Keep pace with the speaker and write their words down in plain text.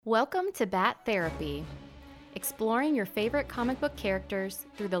Welcome to Bat Therapy, exploring your favorite comic book characters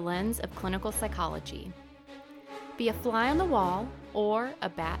through the lens of clinical psychology. Be a fly on the wall or a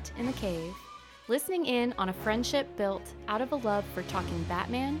bat in the cave, listening in on a friendship built out of a love for talking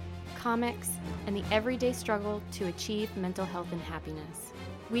Batman, comics, and the everyday struggle to achieve mental health and happiness.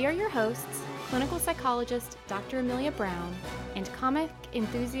 We are your hosts, clinical psychologist Dr. Amelia Brown and comic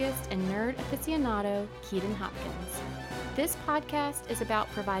enthusiast and nerd aficionado Keaton Hopkins. This podcast is about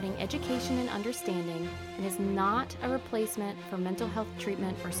providing education and understanding and is not a replacement for mental health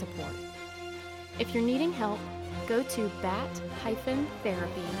treatment or support. If you're needing help, go to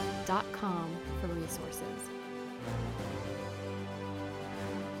bat-therapy.com for resources.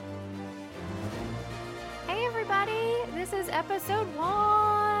 Hey everybody, this is episode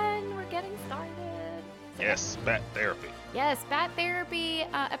 1. We're getting started. Yes, Bat Therapy. Yes, Bat Therapy,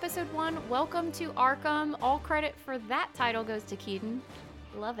 episode 1. Welcome to Arkham. All credit for that title goes to Keaton.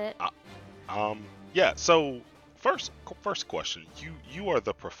 Love it. Yeah. So first question. You are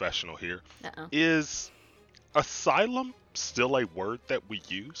the professional here. Uh-oh. Is asylum still a word that we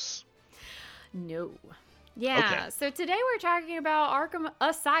use? No. Yeah. Okay. So today we're talking about Arkham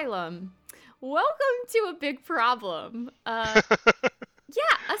Asylum. Welcome to a big problem. Yeah,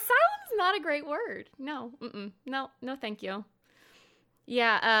 asylum's not a great word. No, no, thank you.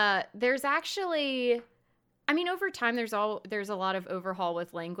 Yeah, there's actually, over time there's a lot of overhaul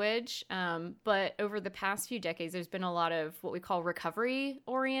with language, but over the past few decades there's been a lot of what we call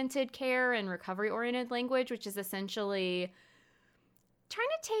recovery-oriented care and recovery-oriented language, which is essentially trying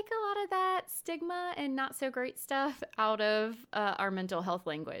to take a lot of that stigma and not so great stuff out of our mental health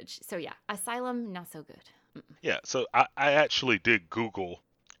language. So yeah, asylum, not so good. Yeah, so I actually did Google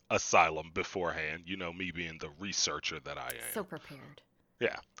asylum beforehand, me being the researcher that I am. So prepared.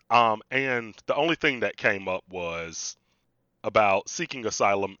 Yeah. And the only thing that came up was about seeking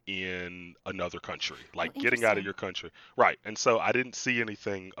asylum in another country, like getting out of your country. Right. And so I didn't see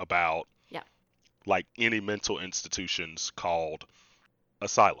anything about like any mental institutions called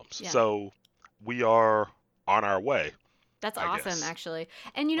asylums. Yeah. So we are on our way. That's I awesome, guess. actually.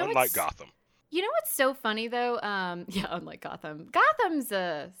 And Unlike Gotham. You know what's so funny though? Unlike Gotham. Gotham's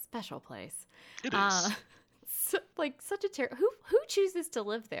a special place. It is. Such a who chooses to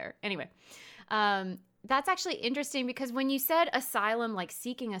live there? Anyway, that's actually interesting because when you said asylum, like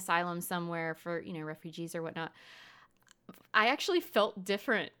seeking asylum somewhere for, refugees or whatnot, I actually felt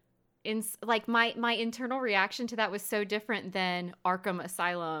different. My internal reaction to that was so different than Arkham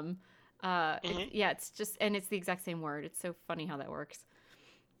Asylum. It's just, and it's the exact same word. It's so funny how that works.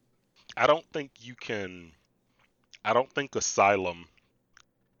 I don't think asylum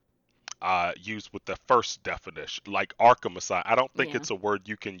used with the first definition, like Arkham Asylum. I don't think it's a word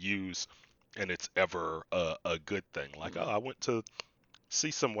you can use and it's ever a good thing. Like, I went to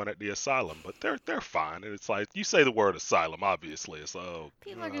see someone at the asylum, but they're fine. And it's like, you say the word asylum, obviously, it's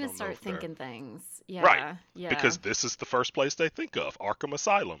people are going to start thinking things. Yeah. Right. Yeah. Because this is the first place they think of, Arkham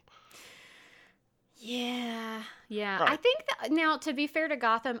Asylum. Yeah. Right. I think now, to be fair to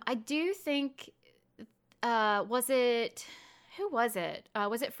Gotham, I do think, who was it? Was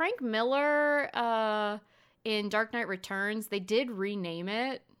it Frank Miller in Dark Knight Returns? They did rename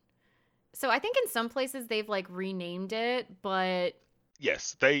it. So I think in some places they've renamed it, but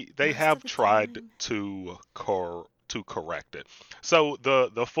yes, they have tried to correct it. So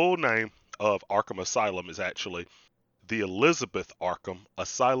the full name of Arkham Asylum is actually the Elizabeth Arkham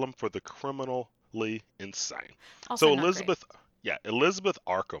Asylum for the Criminally Insane. Also so not Elizabeth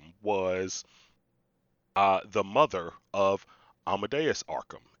Arkham was the mother of Amadeus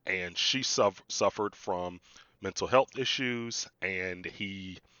Arkham, and she suffered from mental health issues, and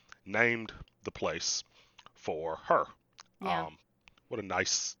he named the place for her. Yeah. What a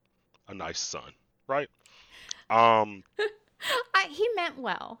nice son, right? He meant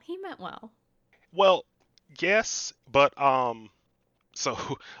well. Well, yes, but so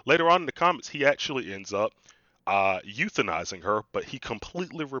later on in the comics, he actually ends up euthanizing her, but he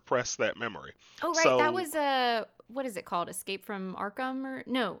completely repressed that memory. Oh, right. So, that was what is it called? Escape from Arkham? Or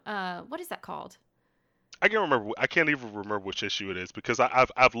no? What is that called? I can't remember. I can't even remember which issue it is because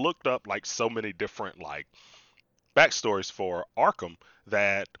I've looked up so many different backstories for Arkham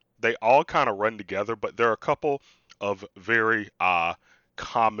that they all kind of run together, but there are a couple of very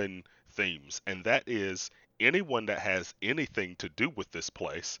common themes, and that is anyone that has anything to do with this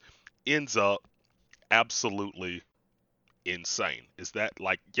place ends up absolutely insane. Is that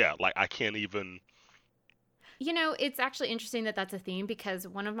I can't even. It's actually interesting that that's a theme because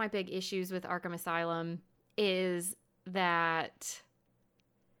one of my big issues with Arkham Asylum is that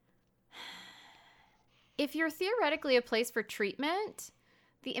if you're theoretically a place for treatment,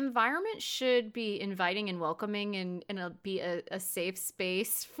 the environment should be inviting and welcoming and be a safe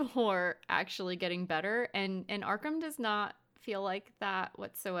space for actually getting better. And Arkham does not feel like that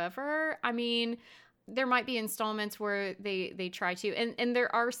whatsoever. I mean, there might be installments where they try to, and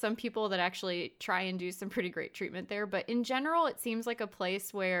there are some people that actually try and do some pretty great treatment there. But in general, it seems like a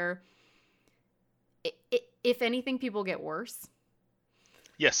place where, if anything, people get worse.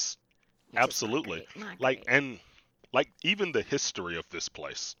 Yes, Which absolutely. is not Like great. and like even the history of this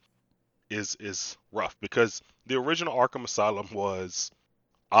place is rough because the original Arkham Asylum was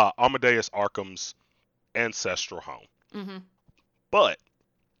Amadeus Arkham's ancestral home. Mm-hmm. But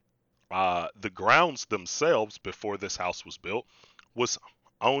the grounds themselves before this house was built was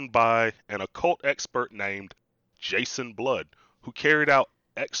owned by an occult expert named Jason Blood, who carried out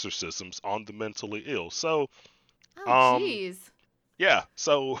exorcisms on the mentally ill. So, Oh, um, geez. yeah,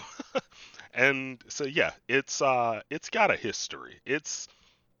 so and so yeah, it's got a history. It's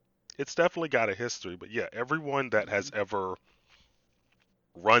definitely got a history, but yeah, everyone that has Mm. ever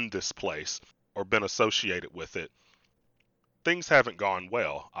run this place or been associated with it, things haven't gone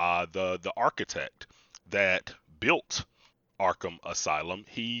well. The architect that built Arkham Asylum,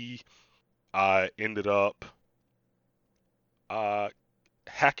 he ended up uh,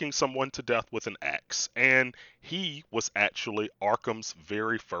 hacking someone to death with an axe, and he was actually Arkham's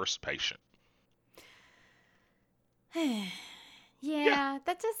very first patient. Yeah, Yeah,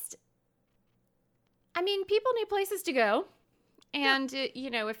 that just, I mean, people need places to go. yeah, And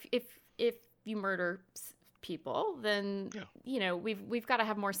if you murder people, then yeah, we've got to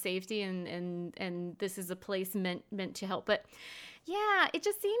have more safety, and this is a place meant to help. But yeah, it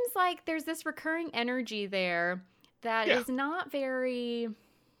just seems like there's this recurring energy there that yeah. is not very.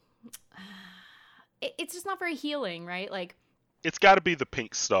 It's just not very healing, right? Like It's got to be the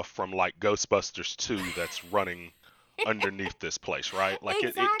pink stuff from like Ghostbusters 2 that's running underneath this place, right? Like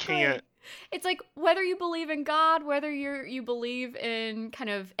it can't. exactly. It's like whether you believe in God, whether you believe in kind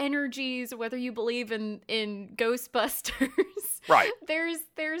of energies, whether you believe in Ghostbusters. Right.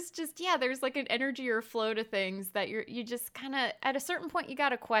 There's just, yeah, there's like an energy or flow to things that you just kind of, at a certain point, you got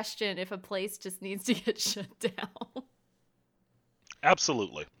to question if a place just needs to get shut down.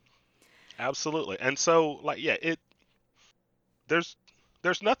 Absolutely. Absolutely. And so like yeah, it there's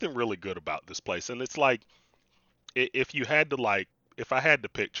there's nothing really good about this place, and it's like if you had to like if I had to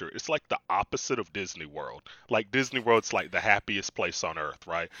picture it, it's like the opposite of Disney World. Like Disney World's like the happiest place on earth,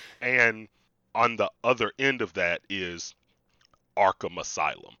 right? And on the other end of that is Arkham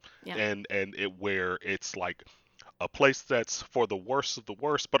Asylum. Yeah. And it where it's like a place that's for the worst of the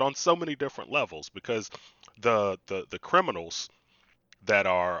worst, but on so many different levels because the criminals that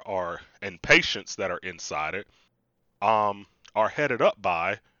are and patients that are inside it um are headed up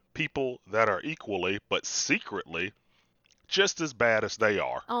by people that are equally but secretly just as bad as they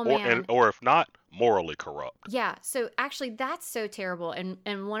are, Oh or man. or if not, morally corrupt. Yeah, so actually that's so terrible, and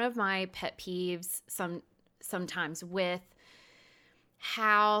one of my pet peeves sometimes with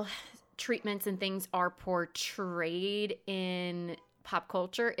how treatments and things are portrayed in pop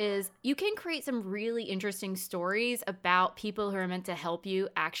culture is you can create some really interesting stories about people who are meant to help you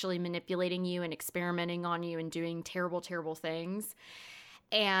actually manipulating you and experimenting on you and doing terrible, terrible things.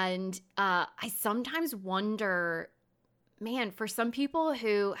 And I sometimes wonder, man, for some people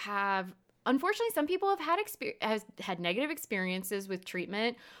who have, unfortunately, some people have has had negative experiences with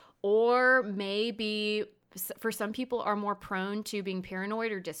treatment, or maybe for some people are more prone to being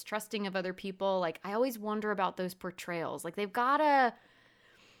paranoid or distrusting of other people. Like, I always wonder about those portrayals. Like, they have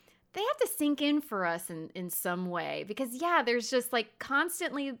to sink in for us in some way, because yeah, there's just like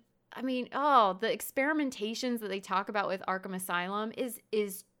constantly, I mean, oh, the experimentations that they talk about with Arkham Asylum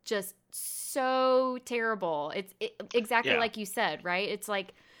is just so terrible. Exactly Yeah, like you said, right? It's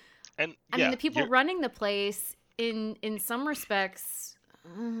like, and I mean, yeah, the people you're running the place in some respects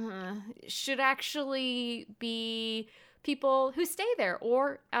should actually be people who stay there,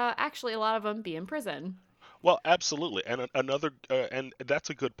 or actually a lot of them be in prison. well, absolutely, and another, and that's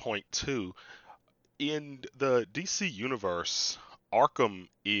a good point too. In the DC universe, Arkham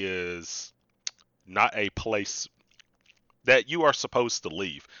is not a place that you are supposed to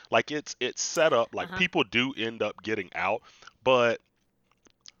leave. Like it's set up like Uh-huh. people do end up getting out, but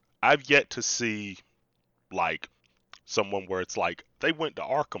I've yet to see like someone where it's like they went to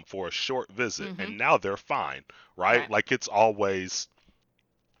Arkham for a short visit Mm-hmm. and now they're fine, right? Right. Like it's always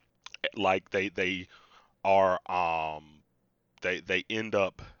like they are they end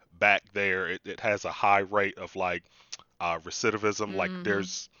up back there. It has a high rate of like recidivism. Like Mm-hmm.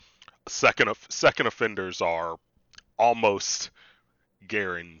 there's second offenders are almost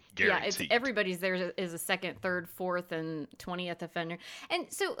Yeah, it's guaranteed. everybody's there is a second, third, fourth, and 20th offender.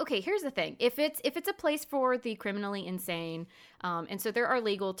 And so, okay, here's the thing: if it's a place for the criminally insane, and so there are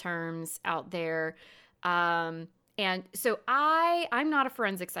legal terms out there, and so I'm not a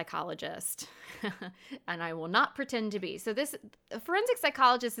forensic psychologist, and I will not pretend to be. So this a forensic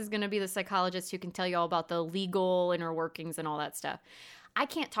psychologist is going to be the psychologist who can tell you all about the legal inner workings and all that stuff. I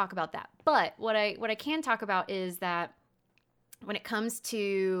can't talk about that, but what I can talk about is that when it comes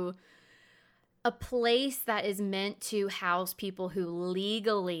to a place that is meant to house people who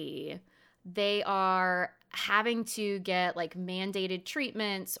legally they are having to get like mandated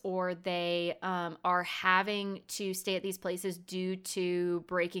treatments, or they are having to stay at these places due to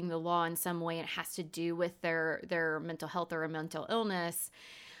breaking the law in some way, and it has to do with their mental health or a mental illness,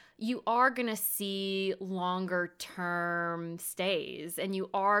 you are going to see longer term stays, and you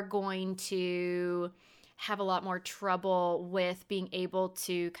are going to have a lot more trouble with being able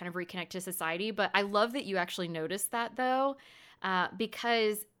to kind of reconnect to society. But I love that you actually noticed that, though,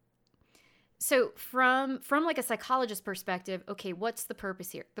 because so from like a psychologist perspective, okay, what's the purpose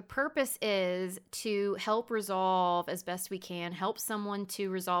here? The purpose is to help resolve as best we can, help someone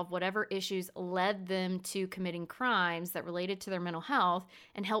to resolve whatever issues led them to committing crimes that related to their mental health,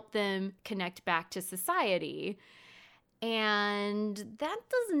 and help them connect back to society. And that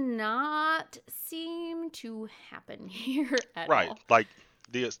does not seem to happen here at Right. all. Like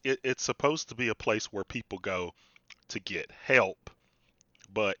it's supposed to be a place where people go to get help,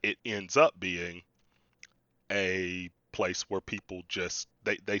 but it ends up being a place where people just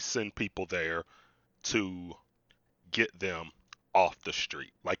they send people there to get them off the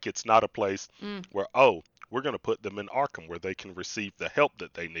street. Like it's not a place where, oh, we're going to put them in Arkham where they can receive the help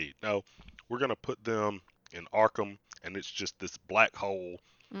that they need. No, we're going to put them in Arkham, and it's just this black hole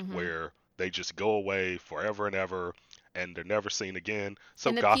where they just go away forever and ever, and they're never seen again.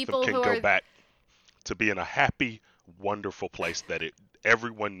 So And the Gotham people can who go are back to being a happy, wonderful place that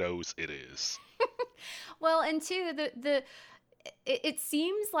everyone knows it is. Well, and two, it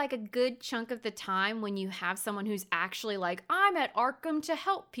seems like a good chunk of the time when you have someone who's actually like, I'm at Arkham to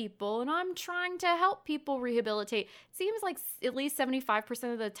help people and I'm trying to help people rehabilitate. It seems like at least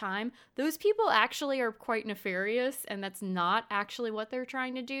 75% of the time, those people actually are quite nefarious, and that's not actually what they're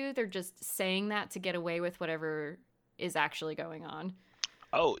trying to do. They're just saying that to get away with whatever is actually going on.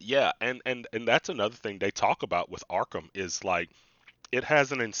 Oh yeah, and that's another thing they talk about with Arkham is like it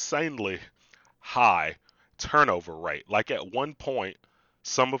has an insanely high turnover rate. Like at one point,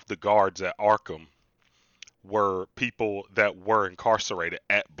 some of the guards at Arkham were people that were incarcerated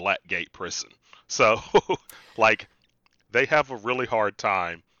at Blackgate Prison. So, like, they have a really hard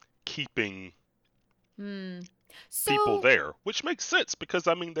time keeping people So, there, which makes sense because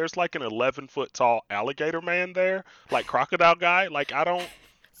I mean, there's like an 11-foot tall alligator man there, like crocodile guy. Like,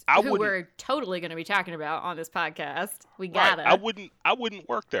 I who wouldn't. we're totally going to be talking about on this podcast. We Right. gotta. I wouldn't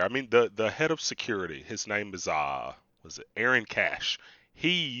work there. I mean the head of security, his name is was it Aaron Cash.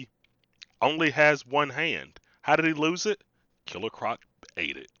 He only has one hand. How did he lose it? Killer Croc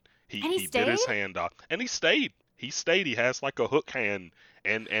ate it. And he He bit his stayed? hand off and he stayed. He stayed. He has like a hook hand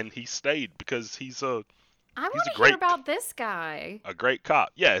and he stayed because I he's want a to hear great about this guy.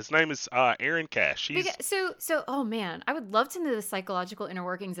 cop. Yeah, his name is Aaron Cash. Because, so, oh man, I would love to know the psychological inner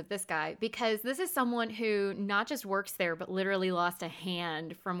workings of this guy, because this is someone who not just works there, but literally lost a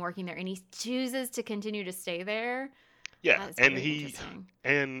hand from working there, and he chooses to continue to stay there. Yeah, That is and very interesting.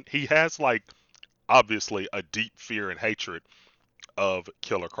 he has like obviously a deep fear and hatred of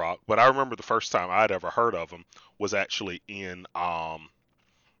Killer Croc. But I remember the first time I'd ever heard of him was actually in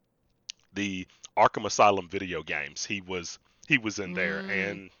the Arkham Asylum video games. He was in there,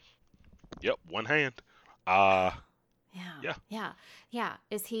 and yep, one hand. Uh, Yeah, yeah. yeah, yeah.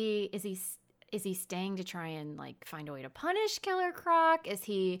 Is he staying to try and like find a way to punish Killer Croc? Is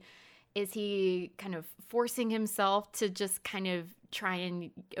he kind of forcing himself to just kind of try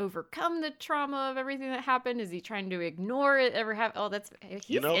and overcome the trauma of everything that happened? Is he trying to ignore it ever have? Oh,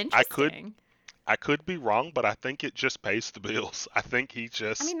 You he's know, interesting. I could be wrong, but I think it just pays the bills. I think he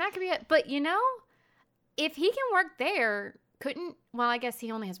I just mean, that could be it. But if he can work there, well, I guess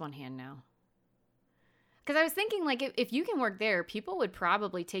he only has one hand now. Because I was thinking, like, if you can work there, people would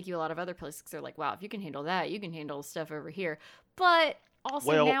probably take you a lot of other places. 'Cause they're like, wow, if you can handle that, you can handle stuff over here. But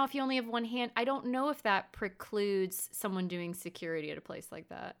also well, now, if you only have one hand, I don't know if that precludes someone doing security at a place like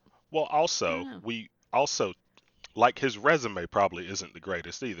that. well. I don't Also, know. we also like his resume probably isn't the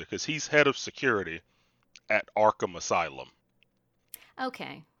greatest either because he's head of security at Arkham Asylum.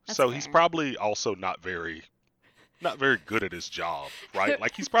 Okay, that's So he's fair. probably also not very good at his job, right?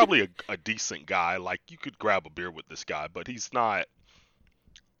 Like he's probably a decent guy. Like you could grab a beer with this guy, but he's not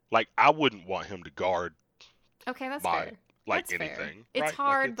Like I wouldn't want him to guard Okay, that's my fair. like That's fair. anything, It's right?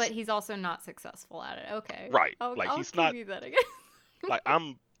 Like hard, but it's he's also not successful at it. Okay. right. I'll Like I'll he's give not you that, I guess. like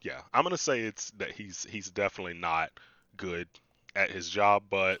I'm gonna say it's that he's definitely not good at his job,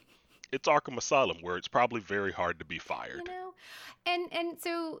 but it's Arkham Asylum where it's probably very hard to be You fired. know? And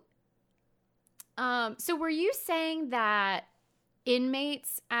so were you saying that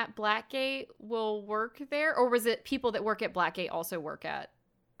inmates at Blackgate will work there, or was it people that work at Blackgate also work at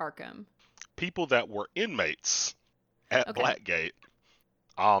Arkham? People that were inmates at Okay. Blackgate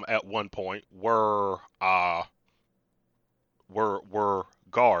at one point were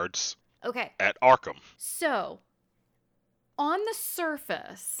guards Okay. at Arkham. So, on the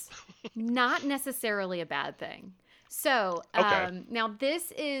surface, not necessarily a bad thing. So, Okay. now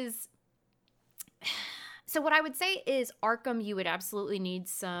this is. So, what I would say is Arkham, you would absolutely need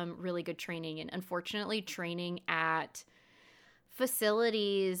some really good training. And unfortunately, training at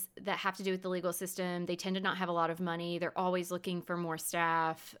facilities that have to do with the legal system, they tend to not have a lot of money. They're always looking for more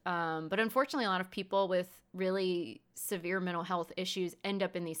staff. But unfortunately, a lot of people with really severe mental health issues end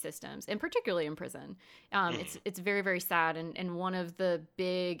up in these systems, and particularly in prison. It's very, very sad. And one of the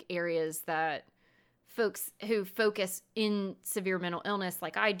big areas that folks who focus in severe mental illness,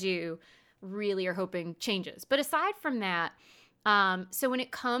 like I do, really are hoping changes. But aside from that, so when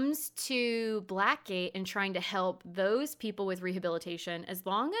it comes to Blackgate and trying to help those people with rehabilitation, as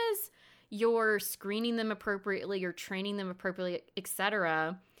long as you're screening them appropriately, you're training them appropriately,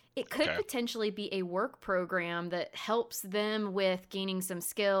 etc., it could Okay. potentially be a work program that helps them with gaining some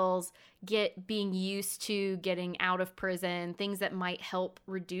skills, being used to getting out of prison, things that might help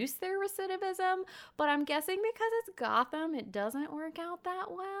reduce their recidivism. But I'm guessing because it's Gotham, it doesn't work out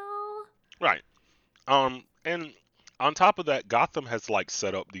that well. Right. And on top of that, Gotham has like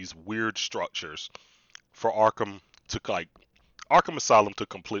set up these weird structures for Arkham Asylum to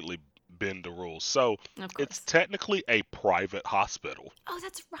completely bend the rules. So Of it's course. technically a private hospital. Oh,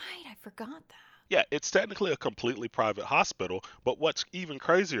 that's right. I forgot that. Yeah, it's technically a completely private hospital, but what's even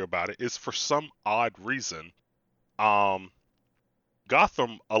crazier about it is for some odd reason, um,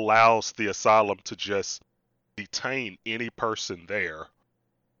 Gotham allows the asylum to just detain any person there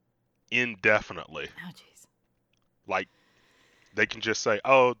indefinitely. Oh, jeez. Like they can just say,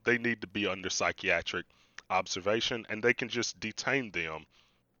 "Oh, they need to be under psychiatric observation," and they can just detain them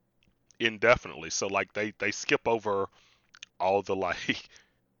indefinitely. So like they skip over all the like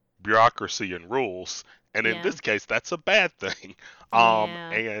bureaucracy and rules, and in Yeah. this case, that's a bad thing.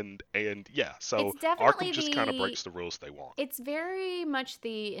 Yeah. And yeah, so It's definitely Arkham just kind of breaks the rules they want. it's very much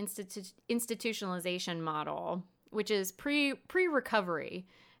the institutionalization model, which is pre-recovery.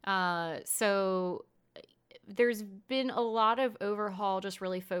 So there's been a lot of overhaul just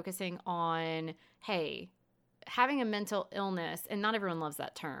really focusing on, hey, having a mental illness, and not everyone loves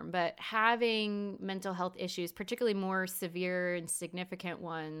that term, but having mental health issues, particularly more severe and significant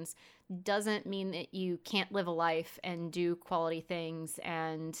ones, doesn't mean that you can't live a life and do quality things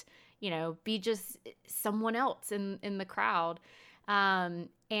and, be just someone else in the crowd. And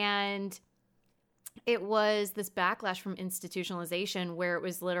it was this backlash from institutionalization where it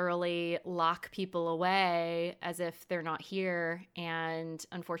was literally lock people away as if they're not here. And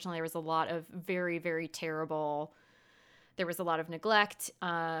unfortunately, there was a lot of very, very terrible. There was a lot of neglect,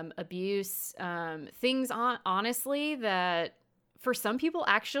 abuse, things honestly that for some people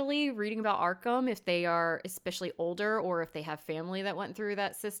actually reading about Arkham, if they are especially older or if they have family that went through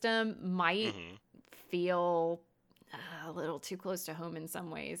that system, might Hmm. feel a little too close to home in some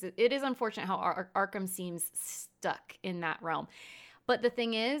ways. It is unfortunate how Arkham seems stuck in that realm. But the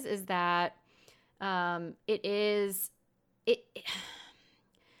thing is that it is it.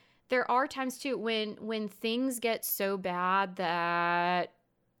 There are times too when things get so bad that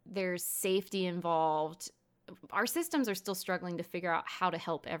there's safety involved. Our systems are still struggling to figure out how to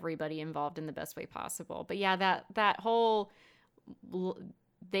help everybody involved in the best way possible. But yeah, that whole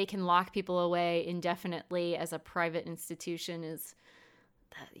they can lock people away indefinitely as a private institution is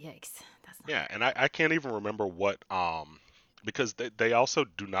yikes. That's not Yeah, good. and I can't even remember what because they also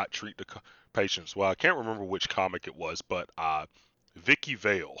do not treat the patients well. I can't remember which comic it was, but Vicky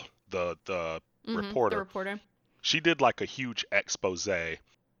Vale, the The reporter, reporter. she did like a huge expose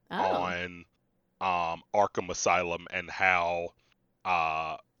Oh, on Arkham Asylum and how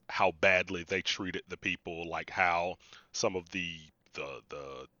badly they treated the people, like how some of the the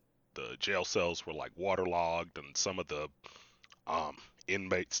the jail cells were like waterlogged, and some of the um,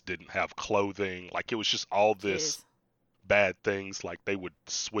 inmates didn't have clothing. Like it was just all this jeez. bad things. Like they would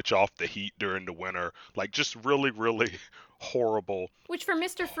switch off the heat during the winter. Like just really, really horrible. Which for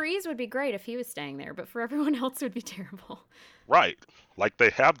Mr. Freeze would be great if he was staying there, but for everyone else it would be terrible. Right. Like they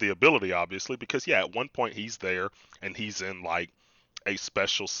have the ability, obviously, because yeah, at one point he's there and he's in like a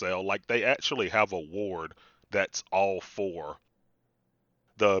special cell. Like they actually have a ward that's all for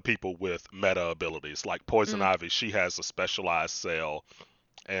the people with meta abilities. Like Poison Mm. Ivy, she has a specialized cell,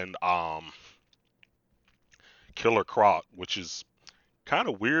 and Killer Croc, which is kind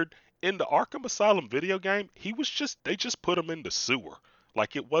of weird. In the Arkham Asylum video game, they just put him in the sewer.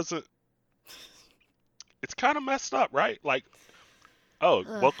 Like it wasn't. It's kind of messed up, right? Like, oh,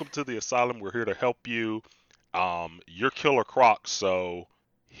 Ugh. welcome to the asylum. We're here to help you. You're Killer Croc, so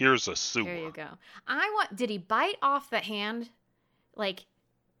here's a There sewer. you go. Did he bite off the hand? Like,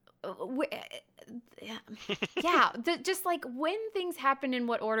 yeah, just like when things happen in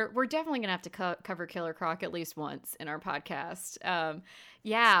what order. We're definitely gonna have to cover Killer Croc at least once in our podcast.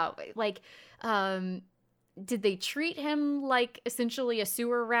 Yeah, like, did they treat him like essentially a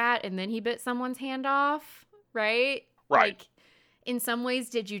sewer rat and then he bit someone's hand off? Right? Right. Like, in some ways,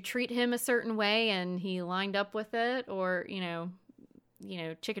 did you treat him a certain way and he lined up with it, or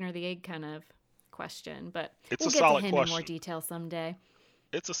chicken or the egg kind of question? But It's we'll a get to solid him in more question. detail someday.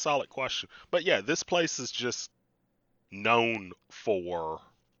 It's a solid question. But yeah, this place is just known for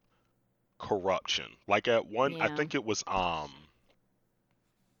corruption. Like at one, I Yeah. think it was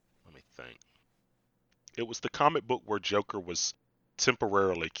let me think. It was the comic book where Joker was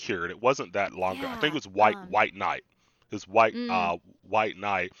temporarily cured. It wasn't that long ago. I think Yeah. it was White Knight. It was White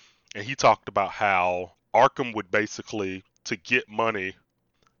Knight, and he talked about how Arkham would basically to get money,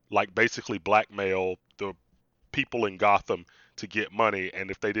 like basically blackmail the people in Gotham to get money, and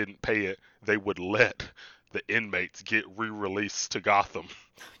if they didn't pay it, they would let the inmates get re-released to Gotham.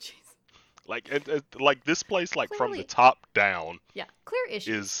 Oh, jeez. Like this place, like from the Clearly, top down, yeah, clear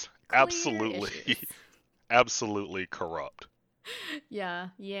issues. is Clear absolutely, issues. absolutely corrupt. Yeah,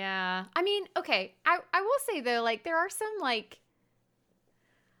 yeah. I mean, okay, I will say though, like there are some like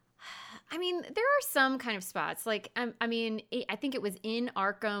there are some kind of spots. Like, I think it was in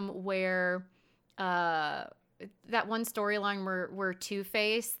Arkham where that one storyline where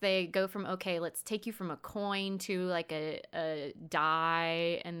Two-Face, they go from, okay, let's take you from a coin to like a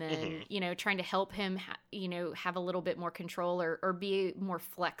die, and then, Hmm. trying to help him, have a little bit more control or be more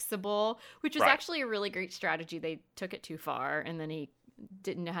flexible, which was Right. actually a really great strategy. They took it too far, and then he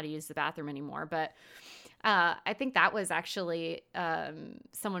didn't know how to use the bathroom anymore. But I think that was actually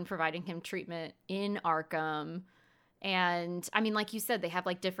someone providing him treatment in Arkham. And I mean, like you said, they have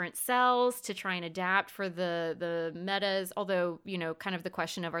like different cells to try and adapt for the metas. Although, kind of the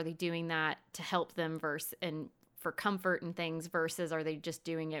question of, are they doing that to help them and for comfort and things, versus are they just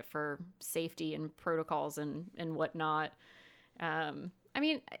doing it for safety and protocols and whatnot? I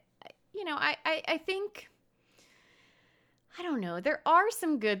mean, I think, I don't know. There are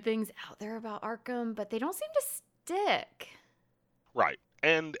some good things out there about Arkham, but they don't seem to stick. Right.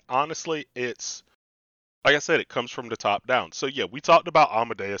 And honestly, it's like I said, it comes from the top down. So yeah, we talked about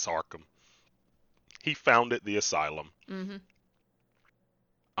Amadeus Arkham. He founded the asylum. Mm-hmm.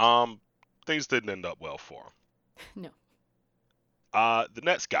 Um, things didn't end up well for him. No. The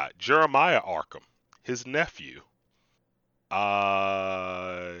next guy, Jeremiah Arkham, his nephew.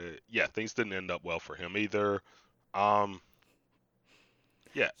 Yeah, things didn't end up well for him either. Um,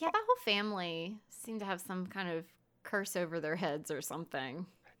 yeah, Yeah, that whole family seemed to have some kind of curse over their heads or something.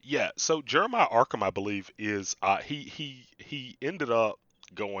 yeah. So Jeremiah Arkham, I believe, is he ended up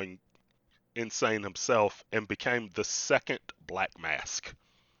going insane himself and became the second Black Mask.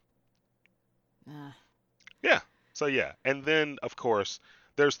 Uh, Yeah. So yeah, and then of course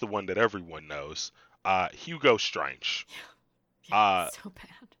there's the one that everyone knows, Hugo Strange, yeah, uh, so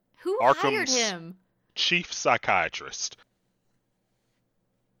bad. Who hired Arkham's him? chief psychiatrist.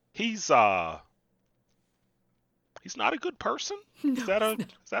 He's he's not a good person. No, Is that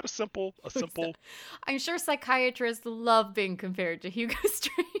it's not. a simple I'm sure psychiatrists love being compared to Hugo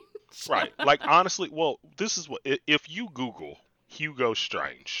Strange. right? Like honestly, well, this is what if you Google Hugo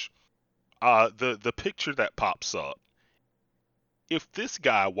Strange, the picture that pops up. If this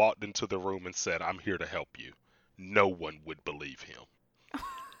guy walked into the room and said, "I'm here to help you," no one would believe him.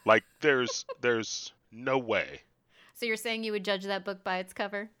 Like there's no way. So you're saying you would judge that book by its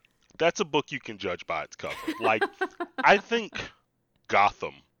cover? That's a book you can judge by its cover. Like I think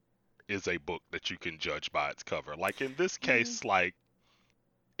Gotham is a book that you can judge by its cover. Like in this case, like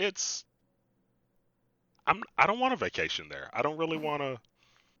it's I don't want a vacation there. I don't really want a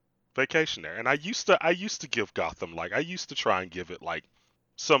vacation there. And I used to give Gotham, like I used to try and give it like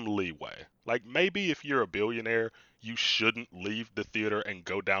some leeway. Like maybe if you're a billionaire, you shouldn't leave the theater and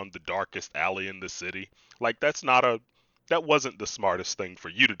go down the darkest alley in the city. Like that wasn't the smartest thing for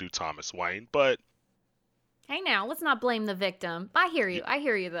you to do, Thomas Wayne, but Hey now, let's not blame the victim. I hear you. I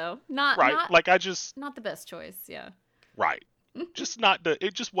hear you though. Not Right. not Like I just not the best choice. Yeah. right. Just not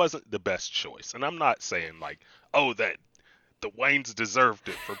it just wasn't the best choice. And I'm not saying like, oh, that the Waynes deserved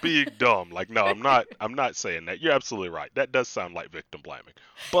it for being dumb. Like, no, I'm not saying that. You're absolutely right. That does sound like victim blaming.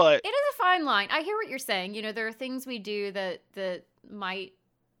 But It is a fine line. I hear what you're saying. You know, there are things we do that might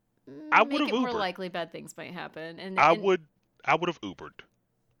I would make have it more Ubered. likely bad things might happen. I would have Ubered.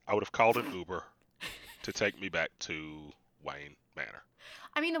 I would have called an Uber to take me back to Wayne Manor.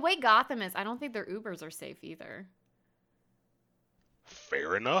 I mean, the way Gotham is, I don't think their Ubers are safe either.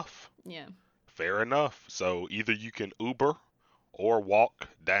 Fair enough. Yeah. Fair enough. So either you can Uber or walk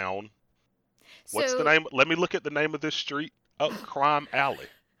down. What's the name? Let me look at the name of this street. Oh, Crime Alley.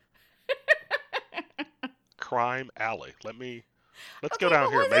 Crime Alley. Let's go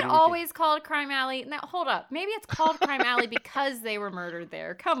down here. Was it always called Crime Alley? Now, hold up. Maybe it's called Crime Alley because they were murdered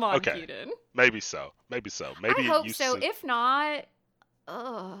there. Come on, Okay. Keaton. Maybe so. Maybe I hope so. If not,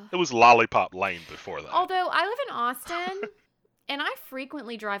 it was Lollipop Lane before that. Although I live in Austin, and I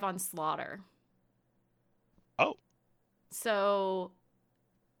frequently drive on Slaughter. Oh. So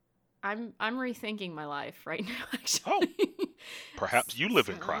I'm rethinking my life right now, actually. Oh. Perhaps you live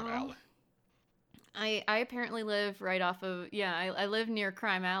in Crime Alley. I apparently live right off of, I live near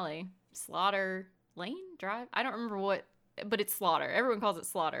Crime Alley. Slaughter Lane Drive? I don't remember what, but it's Slaughter. Everyone calls it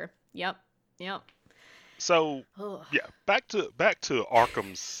Slaughter. Yep. So, yeah, back to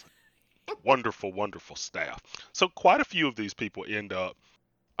Arkham's wonderful, wonderful staff. So quite a few of these people end up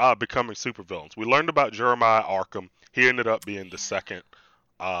becoming supervillains. We learned about Jeremiah Arkham. He ended up being the second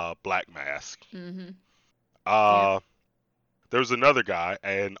Black Mask. Mm-hmm. There's another guy,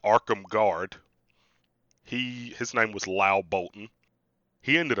 an Arkham guard. His name was Lau Bolton.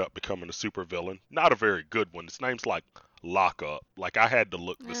 He ended up becoming a supervillain. Not a very good one. His name's like Lockup. Like I had to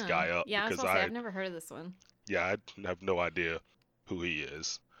look this guy up because I've never heard of this one. Yeah, I have no idea who he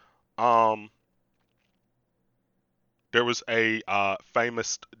is. There was a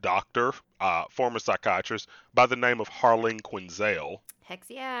famous doctor, former psychiatrist by the name of Harleen Quinzel. Heck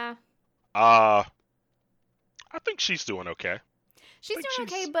yeah. I think she's doing okay. She's doing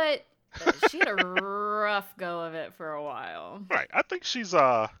okay, but she had a rough go of it for a while. Right. I think she's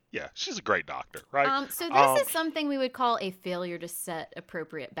she's a great doctor, right? So this is something we would call a failure to set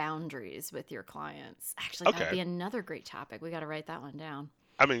appropriate boundaries with your clients. Actually, that'd be another great topic. We got to write that one down.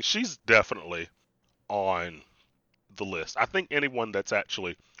 I mean, she's definitely on the list. I think anyone that's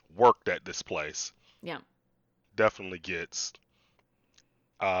actually worked at this place definitely gets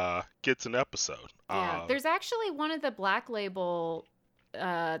an episode. Yeah, there's actually one of the Black Label.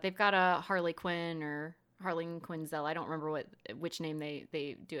 They've got a Harley Quinn or Harleen Quinzel. I don't remember which name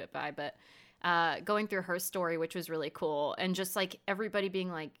they do it by, but going through her story, which was really cool, and just like everybody being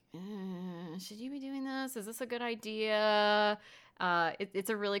like, should you be doing this? Is this a good idea? It's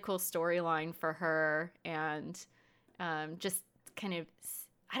a really cool storyline for her, and just kind of,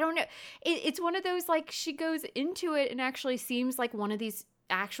 I don't know. It's one of those, like, she goes into it and actually seems like one of these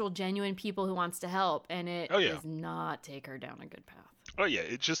actual genuine people who wants to help, and it does not take her down a good path. Oh yeah,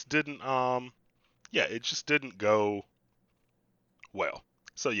 it just didn't go well.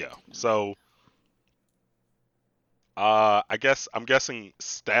 So I'm guessing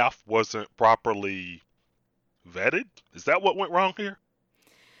staff wasn't properly vetted. Is that what went wrong here?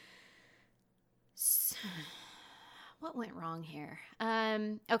 What went wrong here?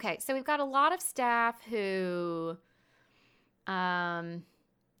 Okay, so we've got a lot of staff who I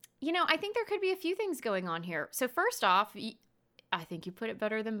think there could be a few things going on here. So first off, I think you put it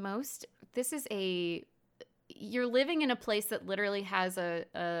better than most. This is you're living in a place that literally has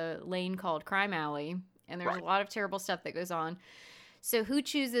a lane called Crime Alley, and there's a lot of terrible stuff that goes on. So who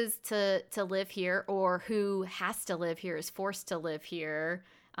chooses to live here, or who has to live here, is forced to live here,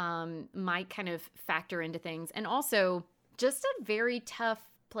 might kind of factor into things. And also just a very tough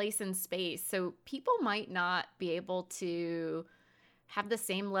place and space. So people might not be able to have the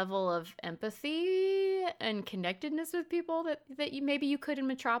same level of empathy and connectedness with people that you could in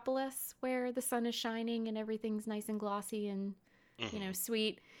Metropolis, where the sun is shining and everything's nice and glossy and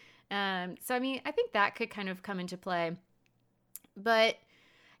sweet. So I mean, I think that could kind of come into play. But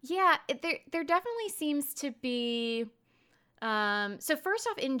yeah, there definitely seems to be. So first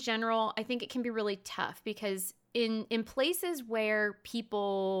off, in general, I think it can be really tough because in places where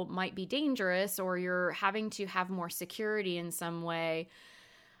people might be dangerous, or you're having to have more security in some way,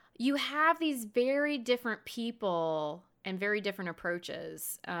 you have these very different people and very different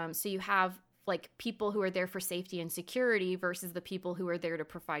approaches. So you have like people who are there for safety and security versus the people who are there to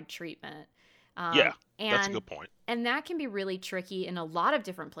provide treatment. Yeah, that's a And good point. that can be really tricky in a lot of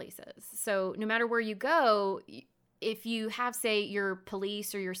different places. So no matter where you go, if you have, say, your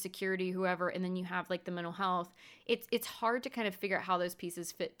police or your security, whoever, and then you have like the mental health, it's hard to kind of figure out how those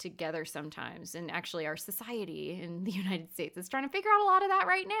pieces fit together sometimes. And actually, our society in the United States is trying to figure out a lot of that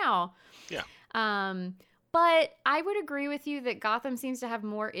right now. Yeah. But I would agree with you that Gotham seems to have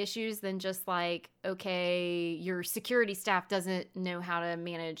more issues than just like, okay, your security staff doesn't know how to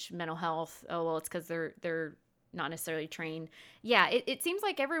manage mental health. Oh, well, it's because they're not necessarily trained. Yeah, it seems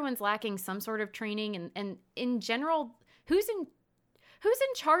like everyone's lacking some sort of training. And in general, who's in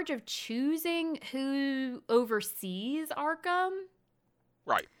charge of choosing who oversees Arkham?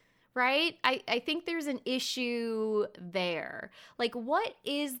 Right. Right? I think there's an issue there. Like, what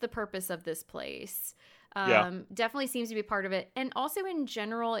is the purpose of this place? Yeah. Definitely seems to be part of it. And also in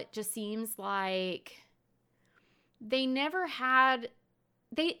general, it just seems like they never had,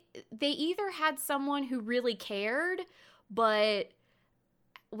 they either had someone who really cared, but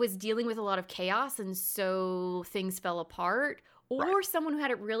was dealing with a lot of chaos and so things fell apart, or Right. someone who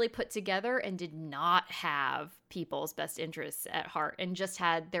had it really put together and did not have people's best interests at heart and just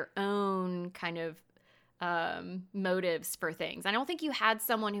had their own kind of motives for things. I don't think you had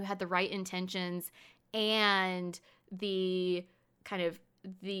someone who had the right intentions and the kind of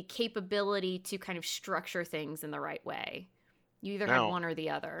the capability to kind of structure things in the right way. You either had Now, one or the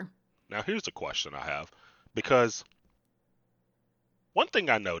other. now here's a question I have, because one thing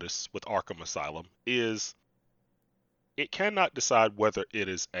I notice with Arkham Asylum is it cannot decide whether it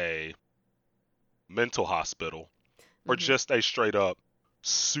is a mental hospital or Mm-hmm. just a straight up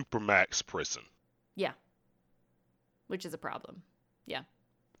supermax prison. Yeah, which is a problem. Yeah.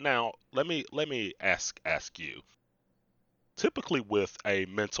 Now, let me ask you. Typically with a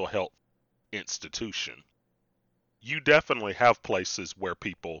mental health institution, you definitely have places where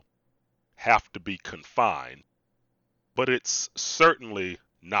people have to be confined, but it's certainly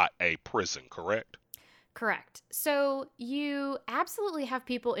not a prison, correct? Correct. So you absolutely have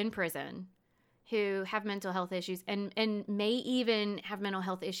people in prison who have mental health issues and may even have mental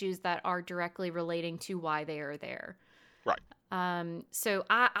health issues that are directly relating to why they are there. Right. So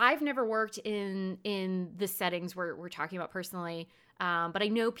I've never worked in the settings we're talking about personally, but I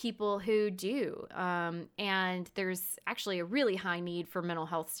know people who do. And there's actually a really high need for mental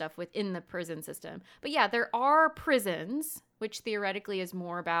health stuff within the prison system. But yeah, there are prisons, which theoretically is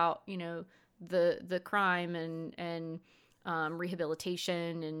more about, the crime and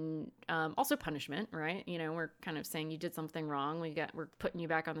rehabilitation and also punishment, right? We're kind of saying you did something wrong. We're putting you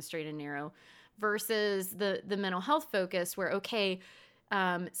back on the straight and narrow. Versus the mental health focus where, okay,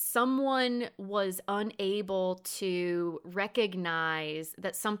 someone was unable to recognize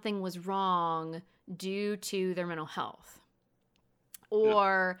that something was wrong due to their mental health. Yeah.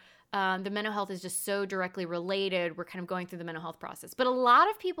 Or the mental health is just so directly related, we're kind of going through the mental health process. But a lot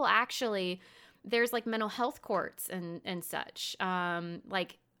of people actually, there's like mental health courts and such.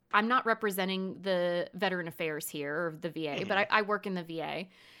 Like, I'm not representing the Veteran Affairs here or the VA, but I work in the VA.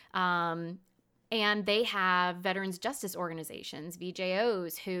 And they have veterans justice organizations,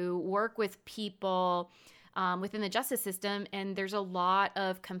 VJOs, who work with people within the justice system. And there's a lot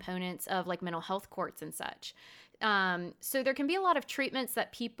of components of like mental health courts and such. So there can be a lot of treatments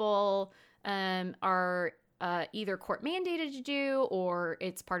that people are either court mandated to do, or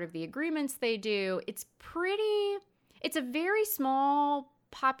it's part of the agreements they do. It's a very small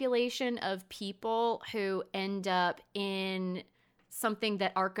population of people who end up in something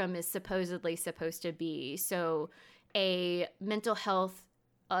that Arkham is supposedly supposed to be. So a mental health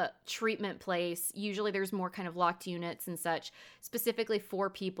treatment place, usually there's more kind of locked units and such, specifically for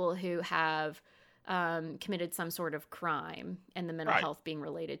people who have committed some sort of crime and the mental Right. health being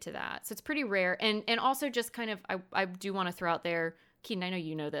related to that. So it's pretty rare. And also just kind of, I do want to throw out there, Keaton, I know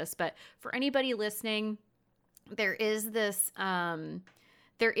you know this, but for anybody listening, there is this kind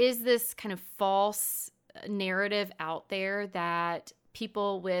of false narrative out there that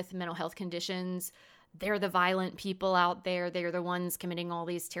people with mental health conditions, they're the violent people out there. They're the ones committing all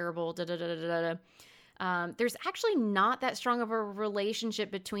these terrible there's actually not that strong of a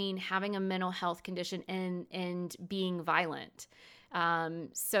relationship between having a mental health condition and being violent.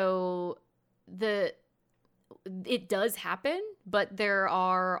 So it does happen, but there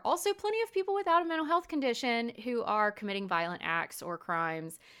are also plenty of people without a mental health condition who are committing violent acts or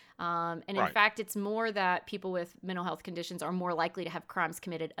crimes. And in Right. fact, it's more that people with mental health conditions are more likely to have crimes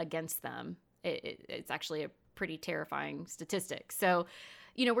committed against them. It's actually a pretty terrifying statistic. So,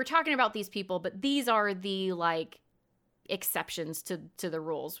 we're talking about these people, but these are the like exceptions to the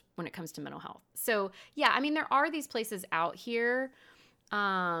rules when it comes to mental health. So yeah, I mean, there are these places out here.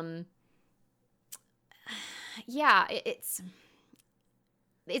 Yeah, it's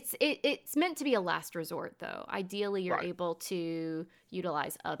meant to be a last resort, though. Ideally, you're Right. able to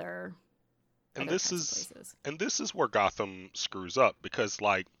utilize other And kinds of places. this is where Gotham screws up because,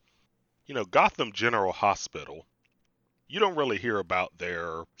 like, Gotham General Hospital, you don't really hear about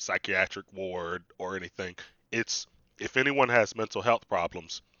their psychiatric ward or anything. It's if anyone has mental health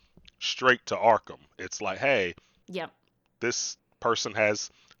problems, straight to Arkham. It's like, hey, Yep. this person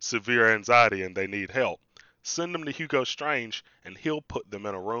has severe anxiety and they need help. Send them to Hugo Strange and he'll put them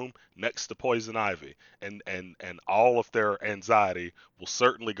in a room next to Poison Ivy, and all of their anxiety will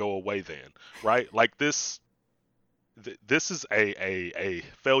certainly go away then, right? Like this is a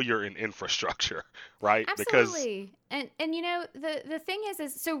failure in infrastructure, right? Because Absolutely. And the thing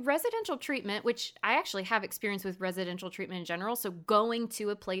is so residential treatment, which I actually have experience with residential treatment in general, so going to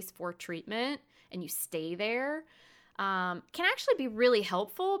a place for treatment and you stay there can actually be really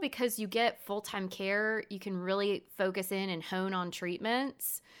helpful because you get full-time care. You can really focus in and hone in on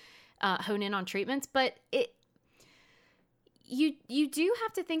treatments, but you do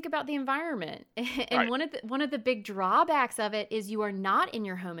have to think about the environment. And right. one of the big drawbacks of it is you are not in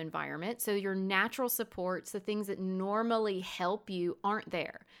your home environment. So your natural supports, the things that normally help you, aren't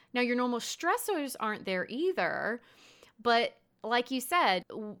there. Now your normal stressors aren't there either, but like you said,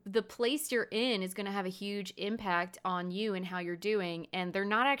 the place you're in is going to have a huge impact on you and how you're doing. And they're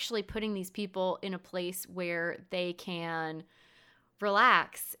not actually putting these people in a place where they can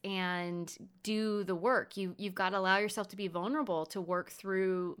relax and do the work. You've got to allow yourself to be vulnerable to work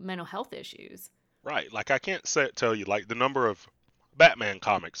through mental health issues. Right. Like I can't tell you like the number of Batman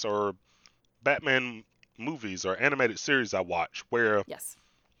comics or Batman movies or animated series I watch where Yes.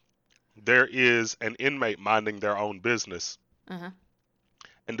 there is an inmate minding their own business Uh-huh.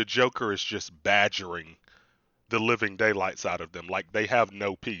 and the Joker is just badgering the living daylights out of them. Like they have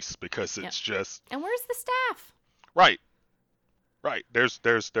no peace because Yep. it's just And where's the staff? right. Right. There's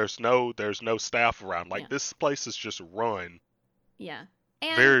no staff around. Like Yeah. this place is just run Yeah.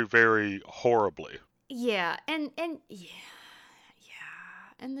 And very, very horribly. yeah, and yeah.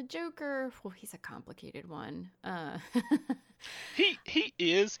 And the Joker, well, he's a complicated one. He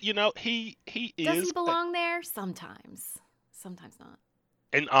is, he Does is he belong there? Sometimes. Sometimes not.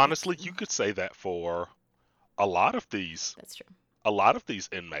 and honestly you could say that for a lot of these That's true.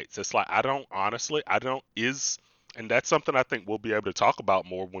 inmates. It's like I don't and that's something I think we'll be able to talk about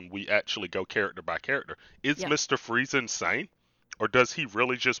more when we actually go character by character. Is Yep. Mr. Freeze insane? Or does he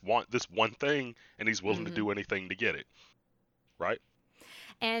really just want this one thing and he's willing to do anything to get it? Right?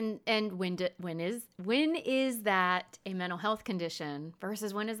 And when is that a mental health condition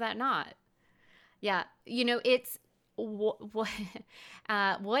versus when is that not? Yeah, it's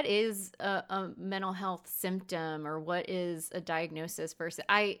what is a mental health symptom or what is a diagnosis versus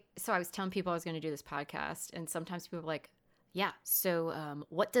I was telling people I was going to do this podcast, and sometimes people are like, yeah, so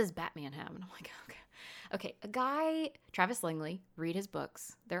what does Batman have? And I'm like, okay, a guy, Travis Langley, read his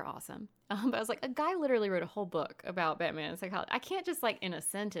books, they're awesome. But I was like, a guy literally wrote a whole book about Batman and psychology. I can't just like in a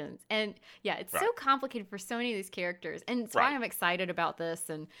sentence. And yeah, it's so complicated for so many of these characters. And it's why I'm excited about this.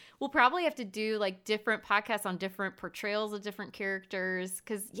 And we'll probably have to do like different podcasts on different portrayals of different characters.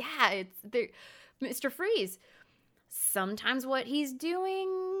 Cause yeah, it's there. Mr. Freeze, sometimes what he's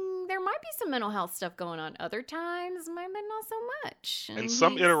doing, there might be some mental health stuff going on. Other times, maybe not so much. And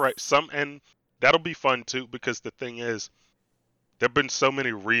and that'll be fun too, because the thing is, there've been so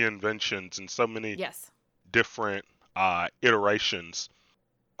many reinventions and so many different iterations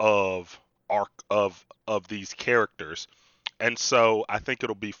of these characters, and so I think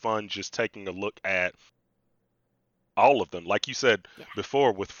it'll be fun just taking a look at all of them. Like you said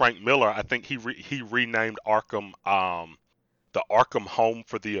before with Frank Miller, I think he renamed Arkham the Arkham Home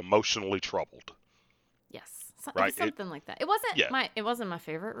for the Emotionally Troubled. Yes, right? Something like that. It wasn't my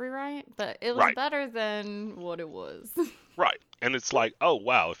favorite rewrite, but it was better than what it was. Right. And it's like, oh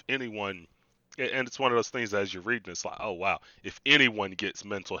wow, if anyone, and it's one of those things as you're reading, it's like, oh wow, if anyone gets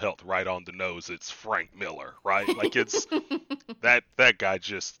mental health right on the nose, it's Frank Miller, right? Like it's that guy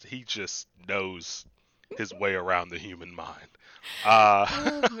he just knows his way around the human mind.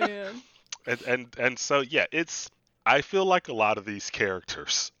 Oh man. and so yeah, I feel like a lot of these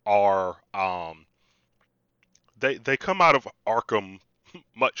characters are they come out of Arkham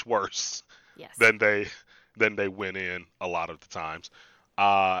much worse than they went in a lot of the times.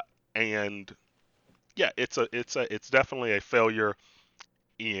 And yeah, it's definitely a failure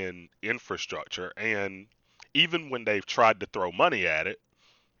in infrastructure. And even when they've tried to throw money at it,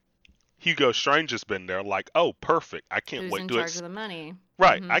 Hugo Strange has been there like, oh, perfect. I can't Who's wait in to charge of the money.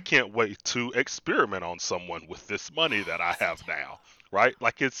 Right. I can't wait to experiment on someone with this money that I have now. Right?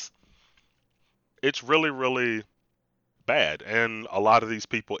 Like it's really, really bad. And a lot of these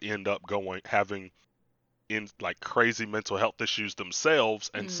people end up having in like crazy mental health issues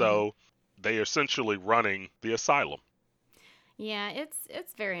themselves, and Mm-hmm. so they are essentially running the asylum. Yeah,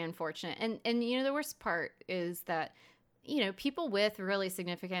 it's very unfortunate. And the worst part is that people with really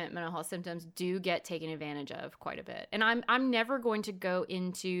significant mental health symptoms do get taken advantage of quite a bit. And I'm never going to go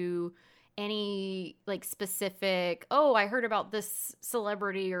into any like specific, oh, I heard about this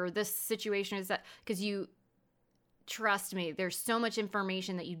celebrity or this situation, is that because you trust me, there's so much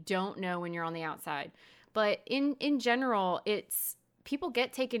information that you don't know when you're on the outside. But in general, it's people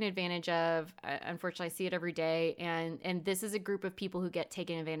get taken advantage of. Unfortunately, I see it every day, and this is a group of people who get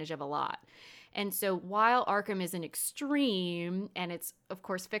taken advantage of a lot. And so while Arkham is an extreme and it's of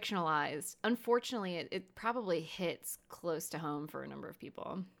course fictionalized, unfortunately it probably hits close to home for a number of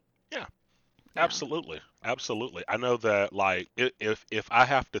people. Yeah, Yeah. absolutely. Absolutely. I know that like if I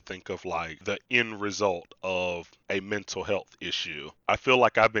have to think of like the end result of a mental health issue, I feel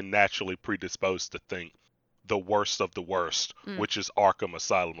like I've been naturally predisposed to think the worst of the worst, Mm. which is Arkham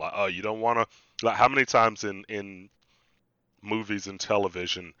Asylum. Like, oh, you don't want to, like, how many times in movies and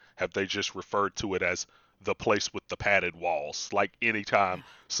television have they just referred to it as the place with the padded walls? Like anytime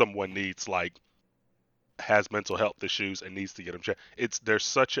someone needs like has mental health issues and needs to get them checked, there's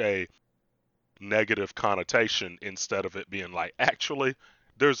such a negative connotation instead of it being like actually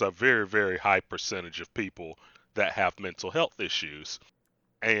there's a very, very high percentage of people that have mental health issues,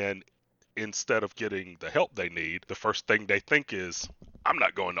 and instead of getting the help they need, the first thing they think is, I'm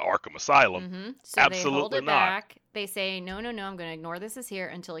not going to Arkham Asylum. Mm-hmm. So they hold Absolutely it not. back. They say, no, no, no, I'm going to ignore this is here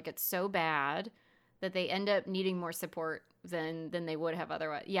until it gets so bad that they end up needing more support than they would have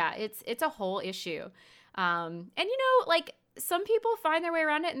otherwise. Yeah, it's a whole issue. And like some people find their way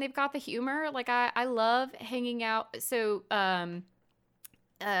around it and they've got the humor. Like I love hanging out. So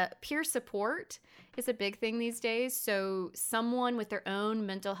peer support is a big thing these days. So someone with their own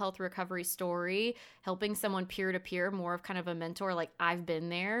mental health recovery story, helping someone peer to peer, more of kind of a mentor, like I've been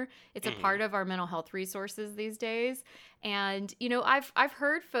there. It's a Hmm. part of our mental health resources these days. And I've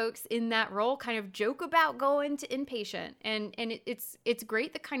heard folks in that role kind of joke about going to inpatient, and it's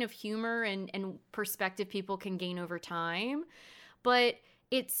great the kind of humor and perspective people can gain over time, but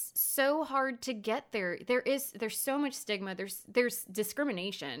it's so hard to get there. There's so much stigma. There's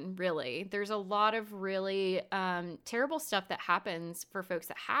discrimination, really. There's a lot of really terrible stuff that happens for folks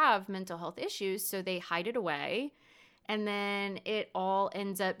that have mental health issues, so they hide it away, and then it all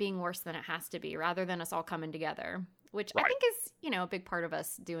ends up being worse than it has to be, rather than us all coming together, which I Right, think is a big part of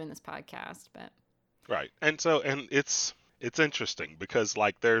us doing this podcast. But right. And it's interesting because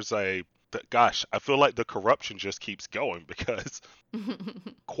like gosh, I feel like the corruption just keeps going because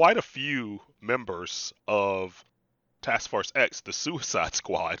quite a few members of Task Force X, the Suicide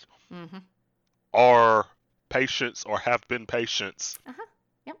Squad, hmm are patients or have been patients uh-huh.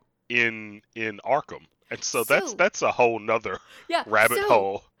 Yep. in Arkham. And so So that's a whole nother yeah. rabbit So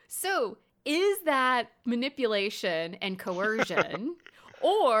hole. So, is that manipulation and coercion,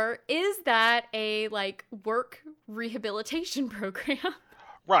 or is that a like work rehabilitation program?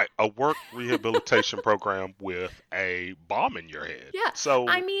 Right, a work rehabilitation program with a bomb in your head. Yeah,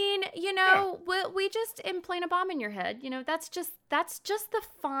 I So, mean, yeah, we just implant a bomb in your head. That's just the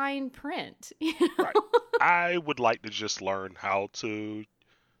fine print. right. I would like to just learn how to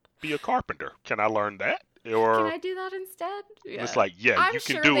be a carpenter. Can I learn that? Can Or I do that instead? it's Yeah, like, yeah, I'm you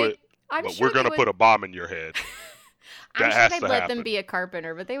can sure do they. it, I'm but sure we're they gonna would. put a bomb in your head. I'm That sure has they'd to let them happen. be a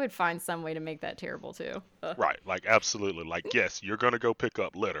carpenter, but they would find some way to make that terrible too. Ugh. Right, like absolutely. Like, yes, you're gonna go pick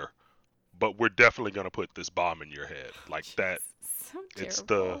up litter, but we're definitely gonna put this bomb in your head. Like that. Jeez, so It's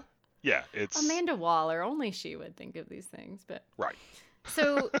the terrible. yeah. It's Amanda Waller, only she would think of these things. But right.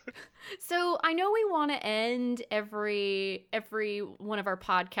 so so I know we want to end every one of our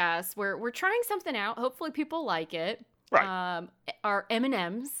podcasts where we're trying something out. Hopefully people like it. Right. Our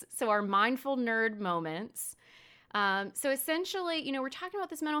M&Ms, so our mindful nerd moments. So essentially, we're talking about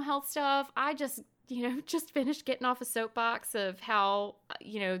this mental health stuff. I just finished getting off a soapbox of how,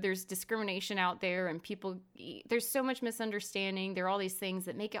 there's discrimination out there and there's so much misunderstanding. There are all these things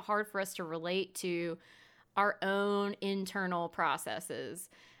that make it hard for us to relate to our own internal processes.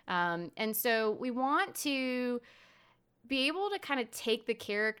 And so we want to be able to kind of take the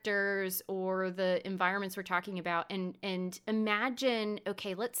characters or the environments we're talking about and imagine,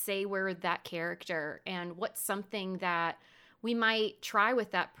 okay, let's say we're that character, and what's something that we might try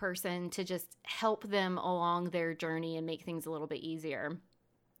with that person to just help them along their journey and make things a little bit easier.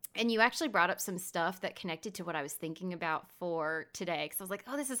 And you actually brought up some stuff that connected to what I was thinking about for today. Because I was like,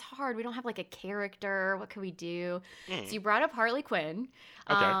 oh, this is hard. We don't have like a character. What can we do? So Mm. you brought up Harley Quinn.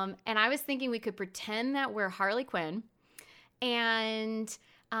 Okay. And I was thinking we could pretend that we're Harley Quinn. And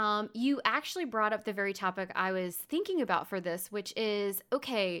you actually brought up the very topic I was thinking about for this, which is,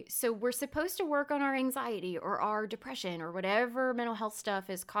 okay, so we're supposed to work on our anxiety or our depression or whatever mental health stuff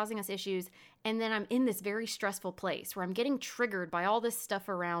is causing us issues. And then I'm in this very stressful place where I'm getting triggered by all this stuff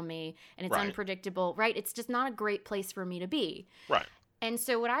around me and it's Right. unpredictable, right? It's just not a great place for me to be. Right. And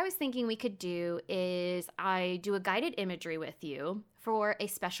so what I was thinking we could do is I do a guided imagery with you for a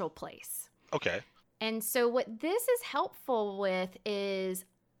special place. Okay. And so what this is helpful with is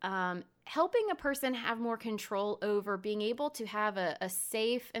helping a person have more control over being able to have a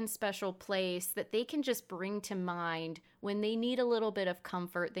safe and special place that they can just bring to mind when they need a little bit of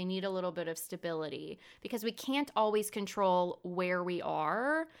comfort, they need a little bit of stability, because we can't always control where we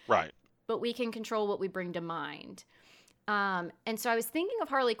are, Right. but we can control what we bring to mind. And so I was thinking of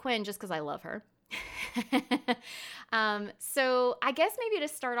Harley Quinn just because I love her. So I guess maybe to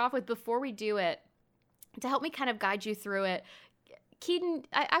start off with, before we do it, to help me kind of guide you through it, Keaton,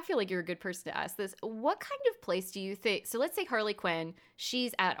 I feel like you're a good person to ask this. What kind of place do you think? So let's say Harley Quinn,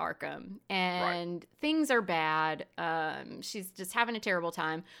 she's at Arkham and things are bad. She's just having a terrible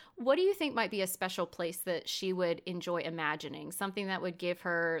time. What do you think might be a special place that she would enjoy imagining? Something that would give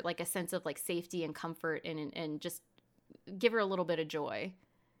her like a sense of like safety and comfort and just give her a little bit of joy.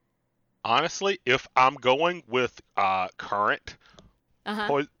 Honestly, if I'm going with current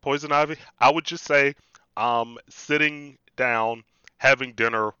Uh-huh. poison ivy, I would just say sitting down having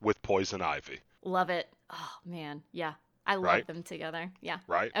dinner with poison ivy. Love it. Oh, man. Yeah. I love Right. them together. Yeah.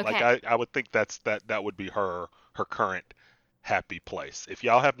 Right. Like Okay. I would think that would be her current happy place. If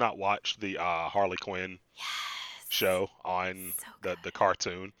y'all have not watched the Harley Quinn Yes. show on So the good.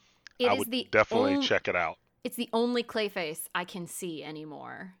 cartoon, It I is would definitely only check it out. It's the only Clayface I can see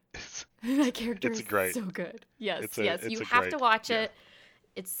anymore. It's That character it's is great. so good. Yes, It's a yes. it's You a have to great watch yeah. it.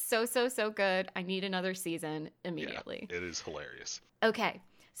 It's so, so, so good. I need another season Yeah, immediately. it is hilarious. Okay.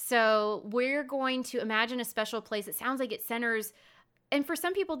 So we're going to imagine a special place. It sounds like it centers, and for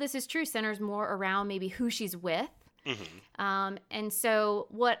some people this is true, centers more around maybe who she's with. And so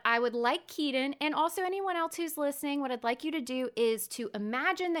what I would like Keaton, and also anyone else who's listening, what I'd like you to do is to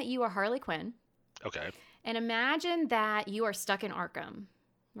imagine that you are Harley Quinn. Okay. And imagine that you are stuck in Arkham,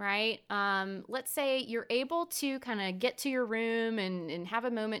 right? Let's say you're able to kind of get to your room and have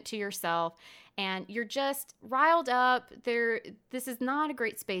a moment to yourself, and you're just riled up. This is not a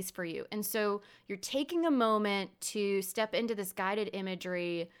great space for you. And so you're taking a moment to step into this guided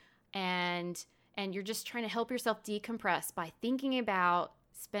imagery, and you're just trying to help yourself decompress by thinking about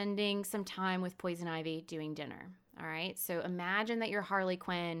spending some time with Poison Ivy doing dinner. All right? So imagine that you're Harley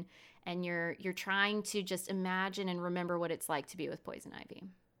Quinn, and you're trying to just imagine and remember what it's like to be with Poison Ivy.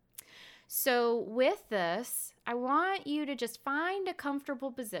 So with this, I want you to just find a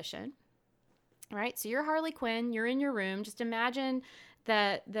comfortable position. All right, so you're Harley Quinn, you're in your room. Just imagine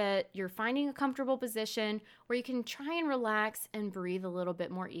that you're finding a comfortable position where you can try and relax and breathe a little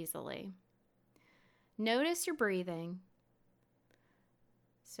bit more easily. Notice your breathing.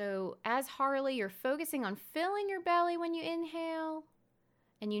 So as Harley, you're focusing on filling your belly when you inhale,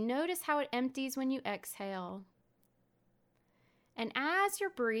 and you notice how it empties when you exhale. And as you're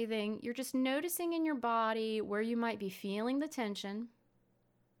breathing, you're just noticing in your body where you might be feeling the tension.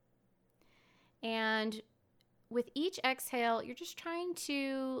 And with each exhale, you're just trying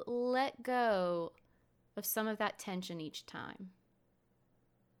to let go of some of that tension each time.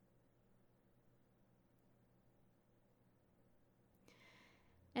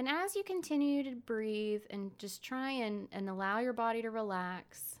 And as you continue to breathe and just try and allow your body to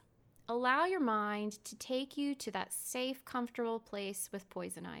relax, allow your mind to take you to that safe, comfortable place with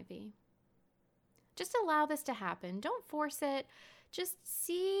Poison Ivy. Just allow this to happen. Don't force it. Just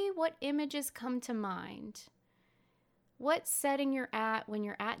see what images come to mind. What setting you're at when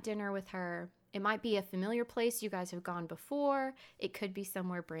you're at dinner with her. It might be a familiar place you guys have gone before. It could be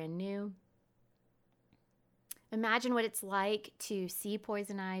somewhere brand new. Imagine what it's like to see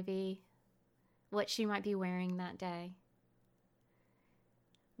Poison Ivy, what she might be wearing that day,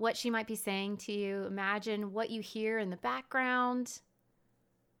 what she might be saying to you. Imagine what you hear in the background.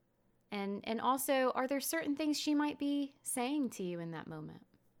 And also, are there certain things she might be saying to you in that moment?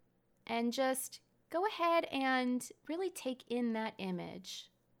 And just go ahead and really take in that image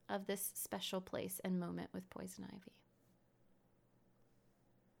of this special place and moment with Poison Ivy.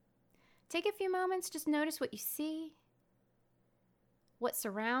 Take a few moments, just notice what you see, what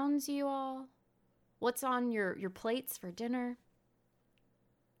surrounds you all, what's on your plates for dinner.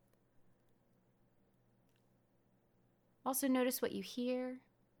 Also notice what you hear.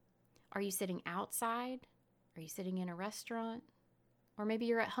 Are you sitting outside? Are you sitting in a restaurant? Or maybe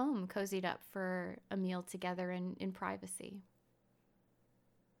you're at home cozied up for a meal together in privacy.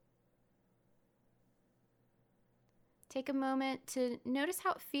 Take a moment to notice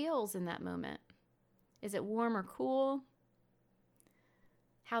how it feels in that moment. Is it warm or cool?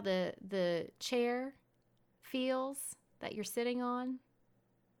 How the chair feels that you're sitting on?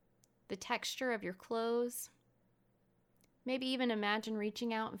 The texture of your clothes? Maybe even imagine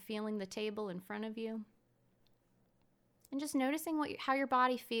reaching out and feeling the table in front of you. And just noticing how your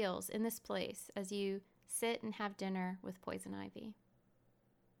body feels in this place as you sit and have dinner with poison ivy.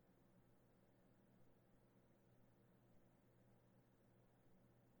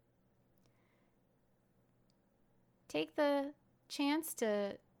 Take the chance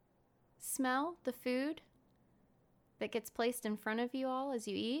to smell the food that gets placed in front of you all as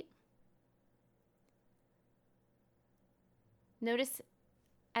you eat. Notice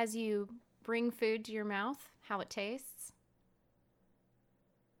as you bring food to your mouth how it tastes.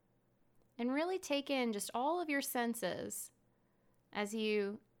 And really take in just all of your senses as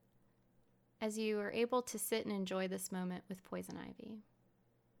you are able to sit and enjoy this moment with poison ivy.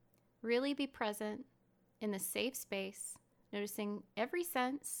 Really be present in the safe space, noticing every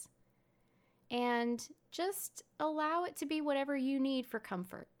sense, and just allow it to be whatever you need for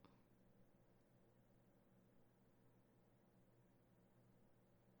comfort.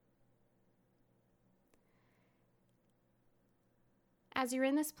 As you're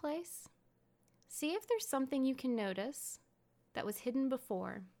in this place, see if there's something you can notice that was hidden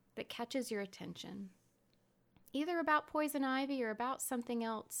before that catches your attention, either about poison ivy or about something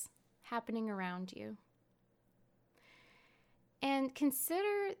else happening around you. And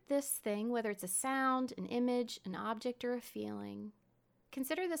consider this thing, whether it's a sound, an image, an object, or a feeling,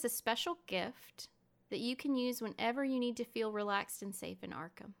 consider this a special gift that you can use whenever you need to feel relaxed and safe in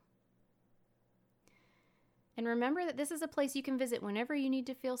Arkham. And remember that this is a place you can visit whenever you need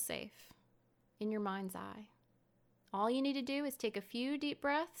to feel safe, in your mind's eye. All you need to do is take a few deep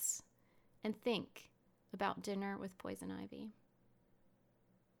breaths and think about dinner with poison ivy.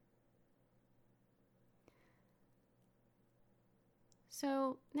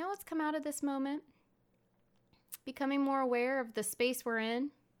 So now let's come out of this moment, becoming more aware of the space we're in.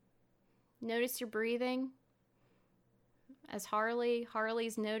 Notice your breathing. As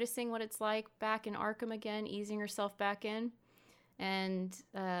Harley's noticing what it's like back in Arkham again, easing herself back in. And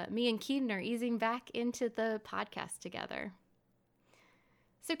me and Keaton are easing back into the podcast together.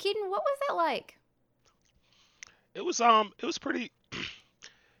 So Keaton, what was that like? It was pretty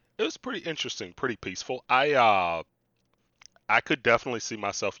it was pretty interesting, pretty peaceful. I could definitely see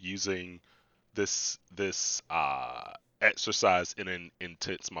myself using this exercise in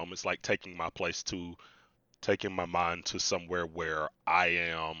intense moments, like taking my mind to somewhere where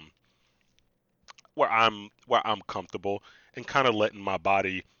I'm comfortable, and kind of letting my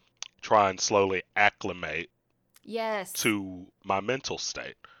body try and slowly acclimate Yes. to my mental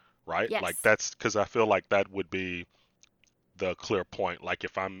state, right? Yes. Like that's because I feel like that would be the clear point. Like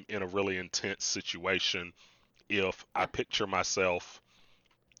if I'm in a really intense situation, if I picture myself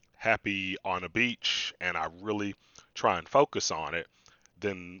happy on a beach and I really try and focus on it,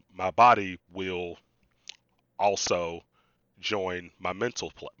 then my body will also join my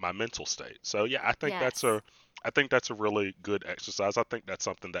mental state. So yeah, I think Yes. that's a really good exercise. I think that's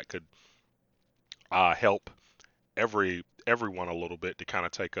something that could help everyone a little bit to kind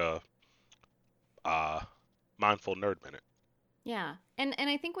of take a mindful nerd minute. Yeah. And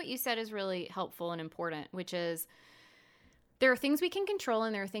I think what you said is really helpful and important, which is there are things we can control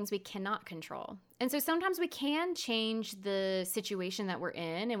and there are things we cannot control. And so sometimes we can change the situation that we're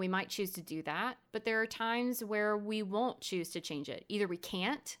in, and we might choose to do that. But there are times where we won't choose to change it. Either we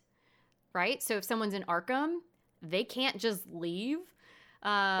can't, right? So if someone's in Arkham, they can't just leave.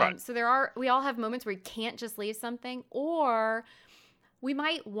 Right. So we all have moments where we can't just leave something, or we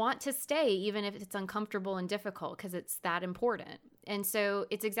might want to stay even if it's uncomfortable and difficult because it's that important. And so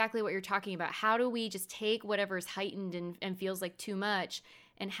it's exactly what you're talking about. How do we just take whatever's heightened and feels like too much,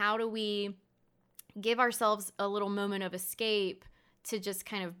 and how do we give ourselves a little moment of escape to just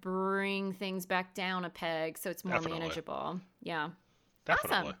kind of bring things back down a peg so it's more manageable? Yeah.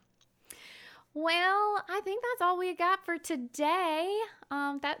 Definitely. Awesome. Well, I think that's all we got for today.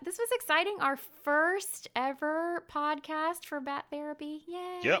 This was exciting. Our first ever podcast for Bat Therapy.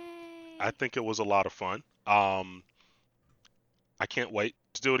 Yay! Yep. I think it was a lot of fun. I can't wait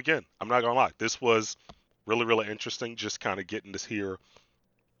to do it again. I'm not gonna lie. This was really, really interesting. Just kind of getting to hear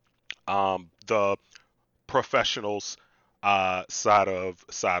the professionals side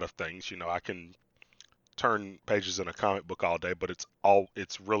of things. You know, I can turn pages in a comic book all day, but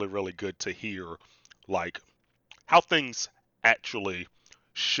it's really, really good to hear like how things actually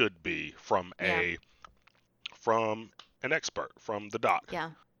should be from Yeah. an expert, from the doc.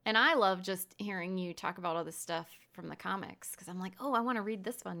 Yeah. And I love just hearing you talk about all this stuff from the comics because I'm like, oh, I want to read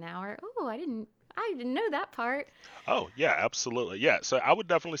this one now, or oh, I didn't know that part. Oh yeah, absolutely. Yeah, so I would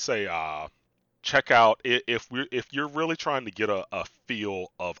definitely say check out if you're really trying to get a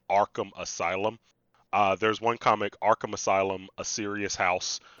feel of Arkham Asylum. There's one comic, Arkham Asylum: A Serious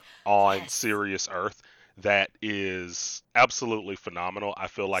House on Yes. Serious Earth, that is absolutely phenomenal. I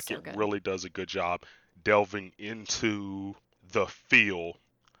feel like So it good. really does a good job delving into the feel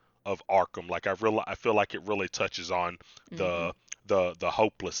of Arkham. Like I feel like it really touches on the the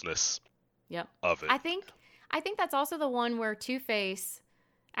hopelessness Yep. of it. I think that's also the one where Two-Face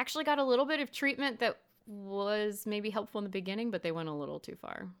actually got a little bit of treatment that was maybe helpful in the beginning, but they went a little too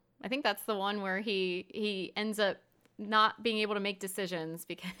far. I think that's the one where he ends up not being able to make decisions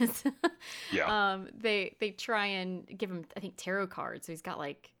because Yeah. they try and give him, I think, tarot cards. So he's got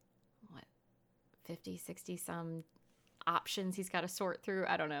like what 50, 60 some options he's got to sort through.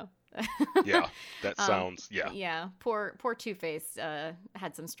 I don't know. Yeah, that sounds yeah. Poor Two-Face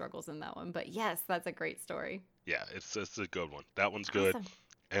had some struggles in that one, but yes, that's a great story. Yeah, it's a good one. That one's good. Awesome.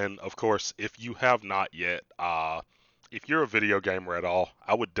 And of course, if you have not yet, if you're a video gamer at all,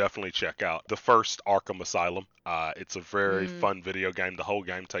 I would definitely check out the first Arkham Asylum. It's a very fun video game. The whole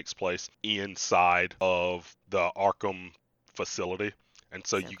game takes place inside of the Arkham facility, and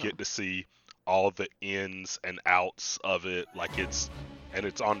so you cool. get to see all the ins and outs of it. Like it's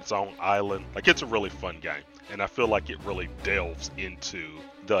on its own island. Like it's a really fun game, and I feel like it really delves into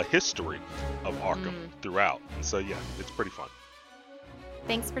the history of Arkham throughout. And so yeah, it's pretty fun.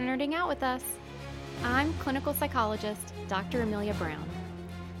 Thanks for nerding out with us. I'm clinical psychologist Dr. Amelia Brown.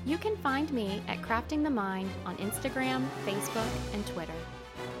 You can find me at Crafting the Mind on Instagram, Facebook, and Twitter.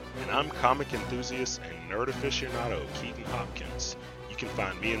 And I'm comic enthusiast and nerd aficionado Keaton Hopkins. You can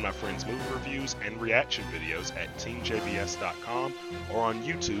find me and my friends' movie reviews and reaction videos at teamjbs.com or on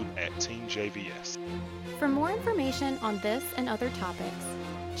YouTube at teamjbs. For more information on this and other topics,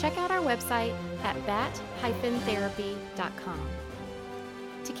 check out our website at bat-therapy.com.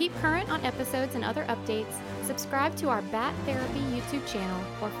 To keep current on episodes and other updates, subscribe to our Bat Therapy YouTube channel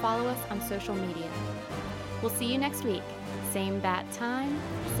or follow us on social media. We'll see you next week. Same bat time,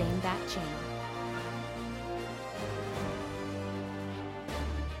 same bat channel.